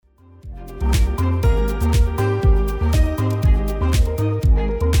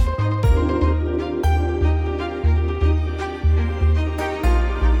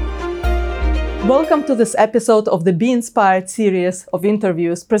Welcome to this episode of the Be Inspired series of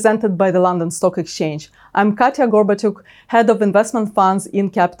interviews presented by the London Stock Exchange. I'm Katya Gorbatyuk, Head of Investment Funds in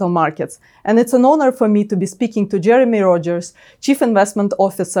Capital Markets, and it's an honor for me to be speaking to Jeremy Rogers, Chief Investment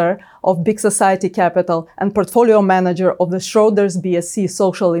Officer of Big Society Capital and Portfolio Manager of the Schroders BSC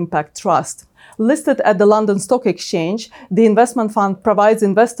Social Impact Trust. Listed at the London Stock Exchange, the investment fund provides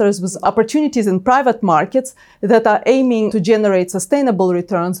investors with opportunities in private markets that are aiming to generate sustainable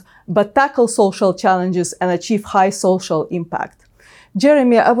returns, but tackle social challenges and achieve high social impact.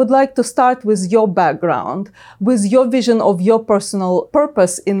 Jeremy, I would like to start with your background, with your vision of your personal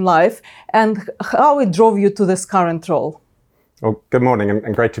purpose in life and how it drove you to this current role. Well, good morning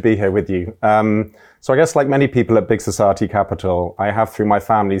and great to be here with you. So I guess like many people at Big Society Capital, I have through my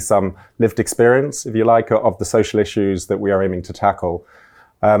family some lived experience, if you like, of the social issues that we are aiming to tackle.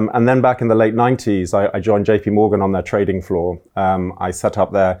 And then back in the late 90s, I joined JP Morgan on their trading floor. I set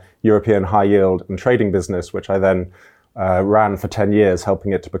up their European high yield and trading business, which I then ran for 10 years,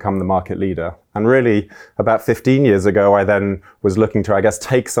 helping it to become the market leader. And really, about 15 years ago, I then was looking to, I guess,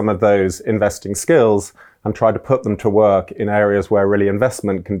 take some of those investing skills and try to put them to work in areas where really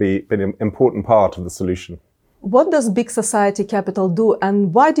investment can be an important part of the solution. What does Big Society Capital do,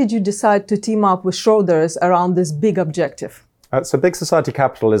 and why did you decide to team up with Schroders around this big objective? So Big Society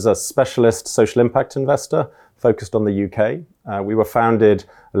Capital is a specialist social impact investor focused on the UK. We were founded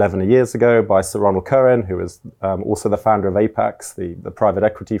 11 years ago by Sir Ronald Cohen, who is also the founder of Apax, the private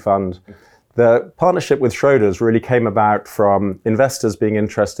equity fund. The partnership with Schroders really came about from investors being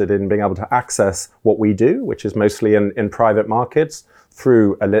interested in being able to access what we do, which is mostly in private markets,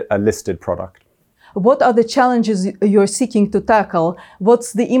 through a listed product. What are the challenges you're seeking to tackle?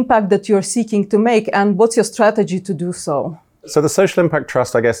 What's the impact that you're seeking to make, and what's your strategy to do so? So the Social Impact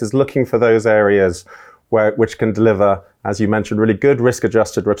Trust, I guess, is looking for those areas which can deliver, as you mentioned, really good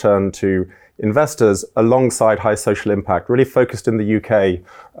risk-adjusted return to investors alongside high social impact, really focused in the UK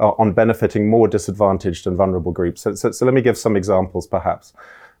on benefiting more disadvantaged and vulnerable groups. So let me give some examples, perhaps.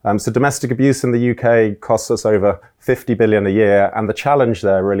 So domestic abuse in the UK costs us over 50 billion a year, and the challenge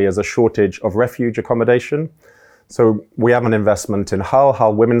there really is a shortage of refuge accommodation. So we have an investment in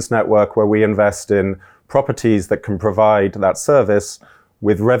Hull Women's Network, where we invest in properties that can provide that service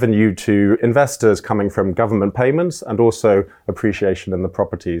with revenue to investors coming from government payments and also appreciation in the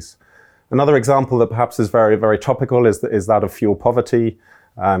properties. Another example that perhaps is very, very topical is that of fuel poverty.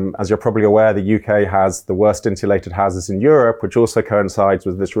 As you're probably aware, the UK has the worst insulated houses in Europe, which also coincides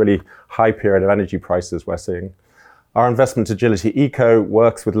with this really high period of energy prices we're seeing. Our investment Agility Eco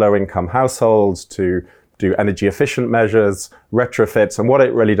works with low-income households to do energy efficient measures, retrofits, and what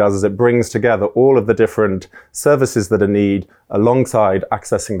it really does is it brings together all of the different services that are needed alongside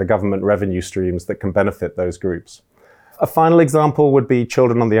accessing the government revenue streams that can benefit those groups. A final example would be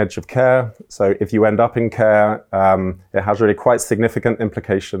children on the edge of care. So if you end up in care, it has really quite significant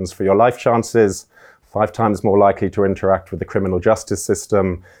implications for your life chances, 5 times more likely to interact with the criminal justice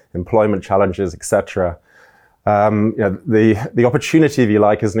system, employment challenges, etc. The opportunity, if you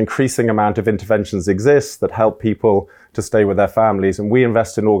like, is an increasing amount of interventions exist that help people to stay with their families. And we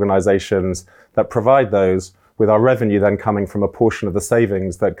invest in organizations that provide those, with our revenue then coming from a portion of the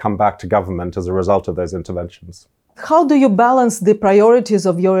savings that come back to government as a result of those interventions. How do you balance the priorities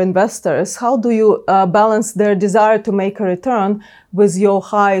of your investors? How do you balance their desire to make a return with your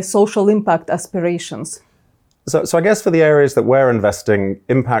high social impact aspirations? So I guess for the areas that we're investing,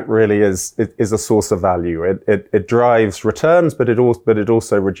 impact really is a source of value. It drives returns, but it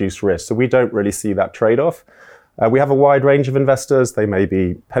also reduces risk. So we don't really see that trade-off. We have a wide range of investors. They may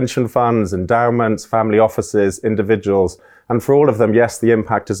be pension funds, endowments, family offices, individuals. And for all of them, yes, the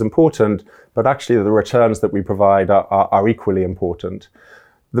impact is important, but actually the returns that we provide are equally important.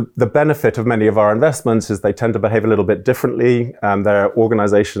 The benefit of many of our investments is they tend to behave a little bit differently. There are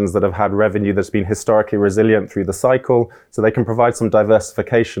organizations that have had revenue that's been historically resilient through the cycle, so they can provide some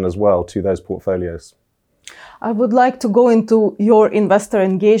diversification as well to those portfolios. I would like to go into your investor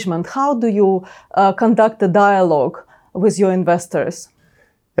engagement. How do you conduct a dialogue with your investors?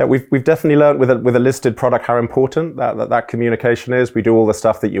 Yeah, we've definitely learned with a listed product how important that communication is. We do all the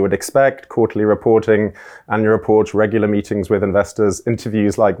stuff that you would expect: quarterly reporting, annual reports, regular meetings with investors,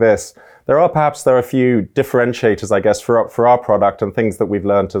 interviews like this. There are a few differentiators, I guess, for our product and things that we've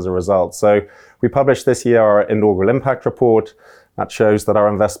learned as a result. So we published this year our inaugural impact report. That shows that our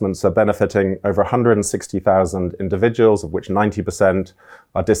investments are benefiting over 160,000 individuals, of which 90%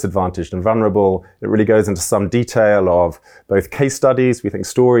 are disadvantaged and vulnerable. It really goes into some detail of both case studies. We think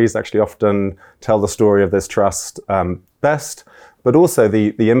stories actually often tell the story of this trust best, but also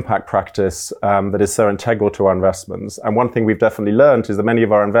the impact practice that is so integral to our investments. And one thing we've definitely learned is that many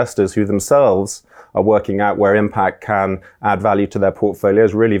of our investors who themselves are working out where impact can add value to their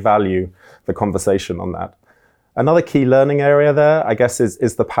portfolios really value the conversation on that. Another key learning area there, I guess,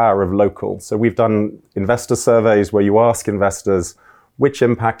 is the power of local. So we've done investor surveys where you ask investors which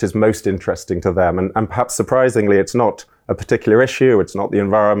impact is most interesting to them. And perhaps surprisingly, it's not a particular issue, it's not the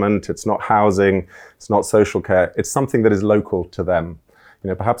environment, it's not housing, it's not social care, it's something that is local to them.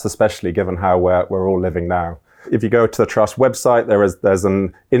 Perhaps especially given how we're all living now. If you go to the Trust website, there's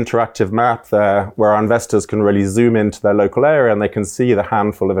an interactive map there where our investors can really zoom into their local area and they can see the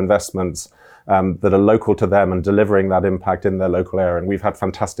handful of investments that are local to them and delivering that impact in their local area. And we've had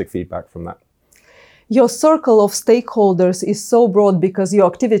fantastic feedback from that. Your circle of stakeholders is so broad because your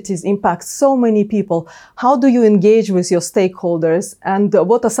activities impact so many people. How do you engage with your stakeholders, and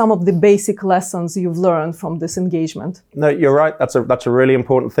what are some of the basic lessons you've learned from this engagement? No, you're right. That's a really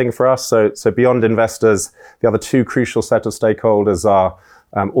important thing for us. So beyond investors, the other two crucial set of stakeholders are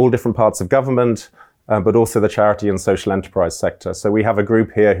all different parts of government, but also the charity and social enterprise sector. So we have a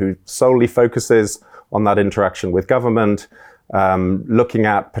group here who solely focuses on that interaction with government, looking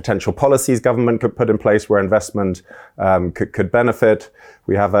at potential policies government could put in place where investment could benefit.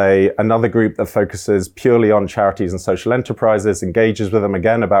 We have another group that focuses purely on charities and social enterprises, engages with them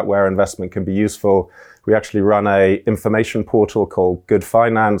again about where investment can be useful. We actually run an information portal called Good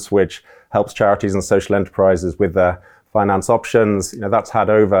Finance, which helps charities and social enterprises with their finance options. That's had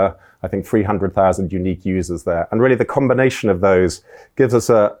over, I think, 300,000 unique users there. And really the combination of those gives us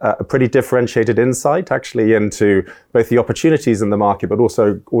a pretty differentiated insight actually into both the opportunities in the market, but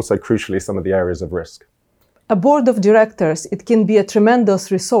also crucially some of the areas of risk. A board of directors, it can be a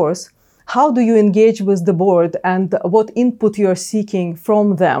tremendous resource. How do you engage with the board and what input you are seeking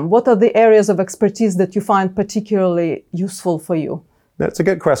from them? What are the areas of expertise that you find particularly useful for you? That's a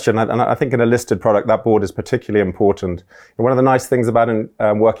good question, and I think in a listed product, that board is particularly important. And one of the nice things about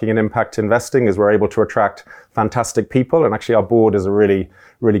working in impact investing is we're able to attract fantastic people, and actually our board is a really,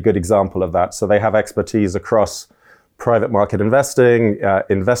 really good example of that. So they have expertise across private market investing,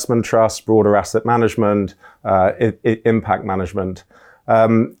 investment trusts, broader asset management, impact management.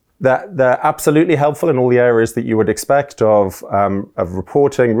 They're absolutely helpful in all the areas that you would expect of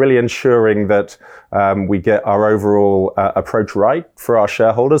reporting, really ensuring that we get our overall approach right for our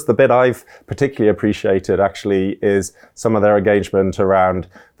shareholders. The bit I've particularly appreciated actually is some of their engagement around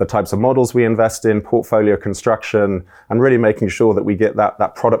the types of models we invest in, portfolio construction, and really making sure that we get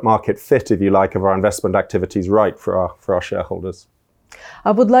that product market fit, if you like, of our investment activities right for our shareholders.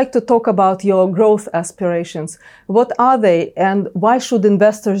 I would like to talk about your growth aspirations. What are they, and why should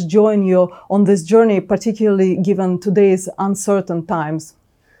investors join you on this journey, particularly given today's uncertain times?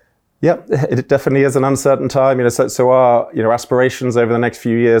 Yeah, it definitely is an uncertain time. So our aspirations over the next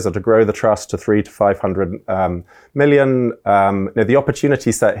few years are to grow the trust to 300 to 500 million. The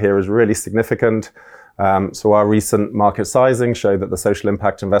opportunity set here is really significant. So our recent market sizing showed that the social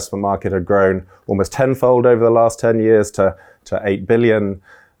impact investment market had grown almost tenfold over the last 10 years to 8 billion.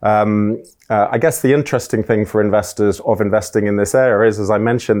 I guess the interesting thing for investors of investing in this area is, as I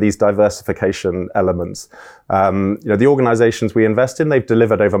mentioned, these diversification elements. The organizations we invest in, they've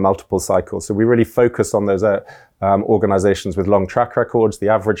delivered over multiple cycles. So we really focus on those organizations with long track records. The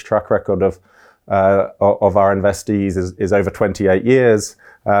average track record of our investees is over 28 years.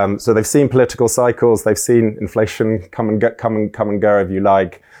 So they've seen political cycles, they've seen inflation come and go, if you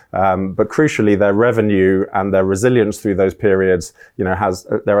like. But crucially, their revenue and their resilience through those periods,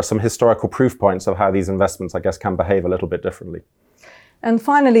 there are some historical proof points of how these investments, I guess, can behave a little bit differently. And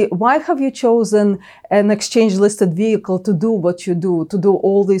finally, why have you chosen an exchange-listed vehicle to do what you do, to do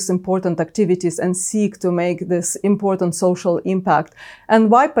all these important activities and seek to make this important social impact?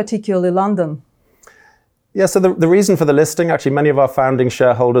 And why particularly London? Yeah, so the reason for the listing, actually, many of our founding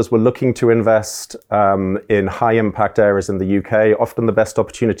shareholders were looking to invest in high impact areas in the UK. Often the best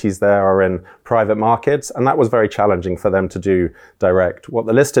opportunities there are in private markets, and that was very challenging for them to do direct. What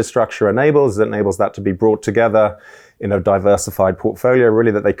the listed structure enables is it enables that to be brought together in a diversified portfolio,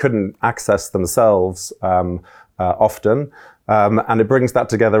 really, that they couldn't access themselves often. And it brings that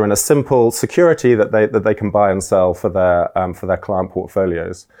together in a simple security that they can buy and sell for their client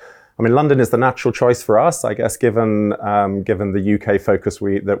portfolios. I mean, London is the natural choice for us, I guess, given the UK focus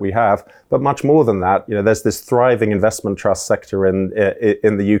that we have. But much more than that, there's this thriving investment trust sector in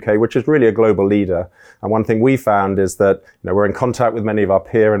the UK, which is really a global leader. And one thing we found is that we're in contact with many of our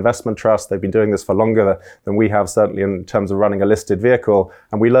peer investment trusts. They've been doing this for longer than we have, certainly in terms of running a listed vehicle.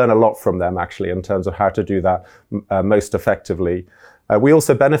 And we learn a lot from them, actually, in terms of how to do that most effectively. We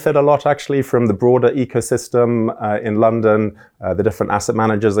also benefit a lot, actually, from the broader ecosystem in London. The different asset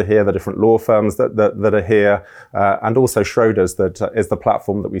managers are here, the different law firms that are here, and also Schroders, that is the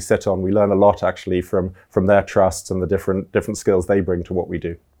platform that we sit on. We learn a lot, actually, from their trusts and the different skills they bring to what we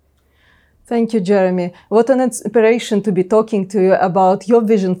do. Thank you, Jeremy. What an inspiration to be talking to you about your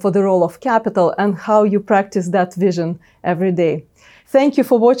vision for the role of capital and how you practice that vision every day. Thank you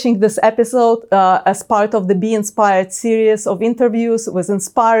for watching this episode as part of the Be Inspired series of interviews with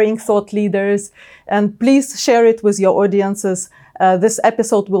inspiring thought leaders. And please share it with your audiences. This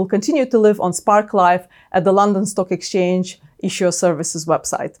episode will continue to live on Spark Live at the London Stock Exchange Issuer Services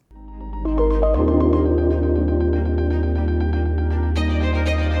website.